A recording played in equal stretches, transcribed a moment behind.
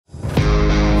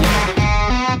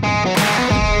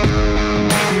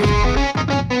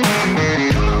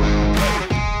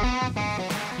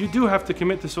do have to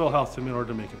commit to soil health in order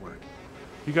to make it work.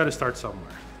 You got to start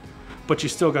somewhere, but you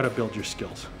still got to build your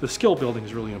skills. The skill building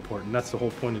is really important. That's the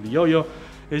whole point of the yo-yo,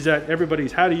 is that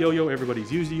everybody's had a yo-yo,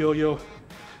 everybody's used a yo-yo.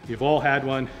 You've all had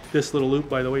one. This little loop,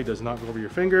 by the way, does not go over your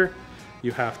finger.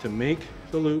 You have to make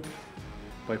the loop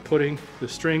by putting the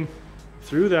string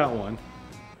through that one.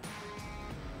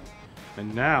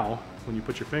 And now, when you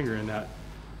put your finger in that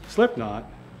slip knot,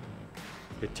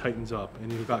 it tightens up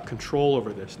and you've got control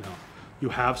over this now. You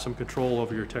have some control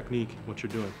over your technique, what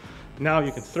you're doing. Now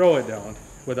you can throw it down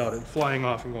without it flying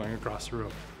off and going across the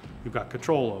room. You've got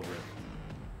control over it.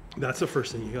 That's the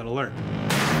first thing you gotta learn.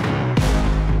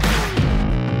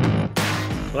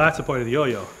 Well, that's the point of the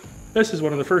yo-yo. This is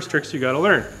one of the first tricks you gotta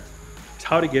learn. It's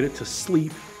how to get it to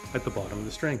sleep at the bottom of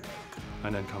the string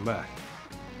and then come back.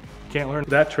 You can't learn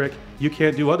that trick, you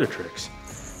can't do other tricks.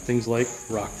 Things like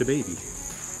rock the baby.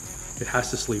 It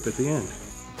has to sleep at the end.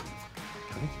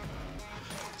 Okay.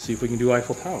 See if we can do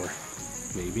Eiffel Tower.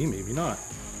 Maybe, maybe not.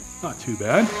 Not too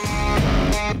bad.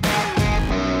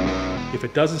 If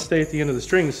it doesn't stay at the end of the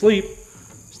string to sleep,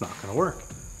 it's not gonna work.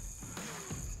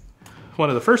 One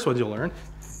of the first ones you'll learn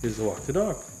is to walk the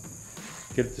dog.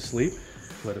 Get it to sleep,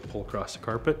 let it pull across the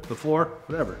carpet, the floor,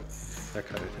 whatever, that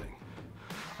kind of thing.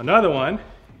 Another one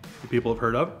that people have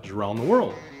heard of is around the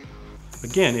world.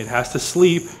 Again, it has to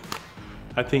sleep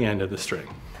at the end of the string.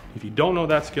 If you don't know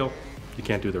that skill, you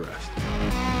can't do the rest.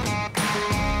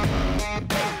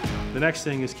 The next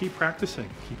thing is keep practicing,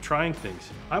 keep trying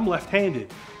things. I'm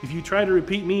left-handed. If you try to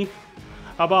repeat me,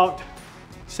 about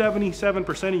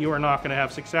 77% of you are not gonna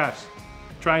have success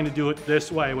trying to do it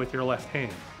this way with your left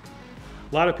hand.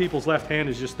 A lot of people's left hand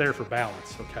is just there for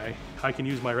balance, okay? I can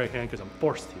use my right hand because I'm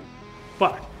forced to.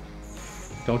 But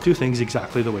don't do things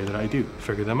exactly the way that I do.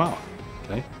 Figure them out,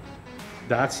 okay?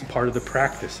 That's part of the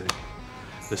practicing.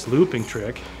 This looping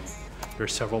trick,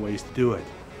 there's several ways to do it.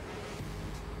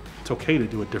 It's okay to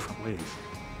do it different ways.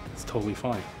 It's totally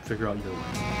fine. Figure out your way.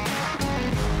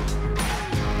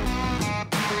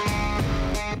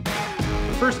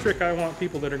 The first trick I want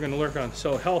people that are going to work on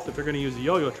soil health, if they're going to use the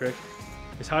yo-yo trick,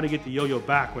 is how to get the yo-yo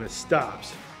back when it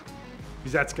stops.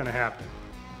 Because that's going to happen.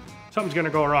 Something's going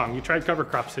to go wrong. You tried cover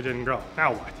crops, they didn't grow.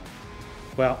 Now what?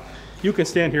 Well, you can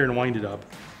stand here and wind it up.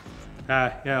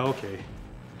 Yeah, okay.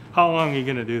 How long are you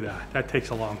going to do that? That takes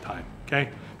a long time, okay?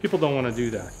 People don't want to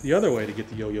do that. The other way to get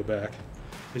the yo-yo back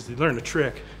is to learn a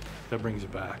trick that brings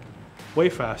it back. Way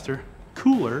faster,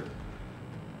 cooler,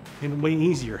 and way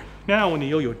easier. Now when the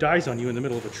yo-yo dies on you in the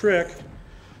middle of a trick,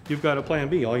 you've got a plan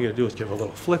B. All you gotta do is give a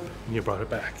little flip and you brought it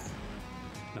back.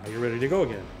 Now you're ready to go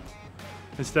again.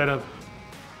 Instead of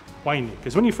winding.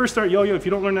 Because when you first start yo-yo, if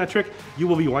you don't learn that trick, you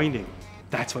will be winding.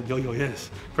 That's what yo-yo is.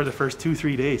 For the first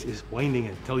 2-3 days is winding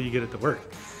it until you get it to work.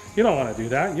 You don't wanna do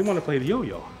that. You wanna play the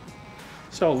yo-yo.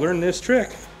 So learn this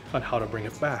trick on how to bring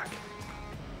it back.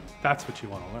 That's what you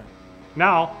wanna learn.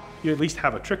 Now, you at least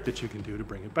have a trick that you can do to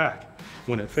bring it back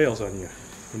when it fails on you.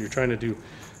 When you're trying to do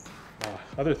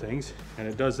other things and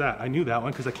it does that. I knew that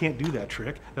one because I can't do that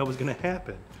trick. That was gonna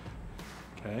happen.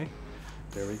 Okay,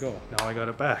 there we go. Now I got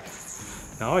it back.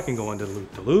 Now I can go into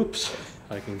loop the loops.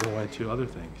 I can go into other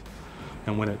things.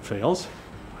 And when it fails,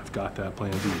 I've got that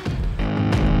plan B.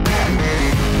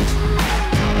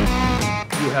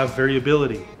 You have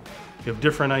variability. You have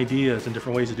different ideas and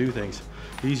different ways to do things.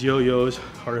 These yo-yos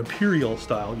are imperial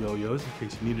style yo-yos, in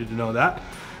case you needed to know that.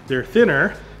 They're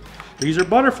thinner. These are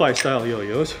butterfly style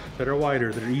yo-yos that are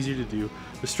wider, that are easier to do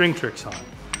the string tricks on.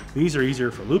 These are easier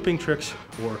for looping tricks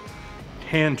or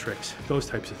hand tricks, those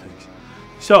types of things.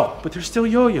 So, but they're still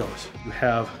yo-yos. You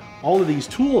have all of these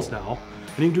tools now,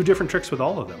 and you can do different tricks with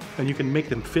all of them. And you can make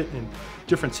them fit in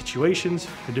different situations,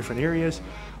 in different areas.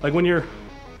 Like when your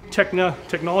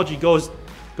technology goes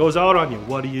out on you,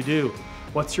 what do?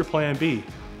 What's your plan B?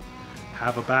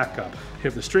 Have a backup.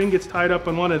 If the string gets tied up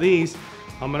on one of these,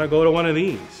 I'm gonna go to one of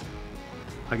these.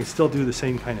 I can still do the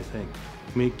same kind of thing.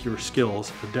 Make your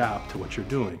skills adapt to what you're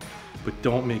doing, but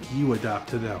don't make you adapt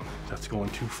to them. That's going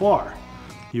too far.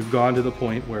 You've gone to the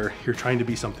point where you're trying to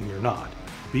be something you're not.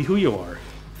 Be who you are.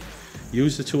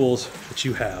 Use the tools that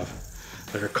you have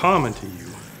that are common to you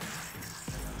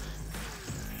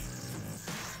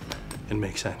and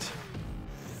make sense.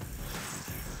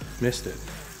 Missed it.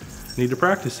 Need to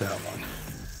practice that one.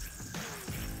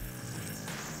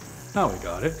 Now we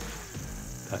got it.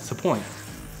 That's the point.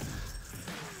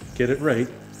 Get it right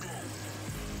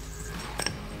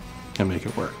and make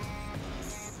it work.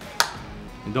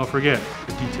 And don't forget,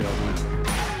 the details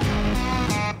matter.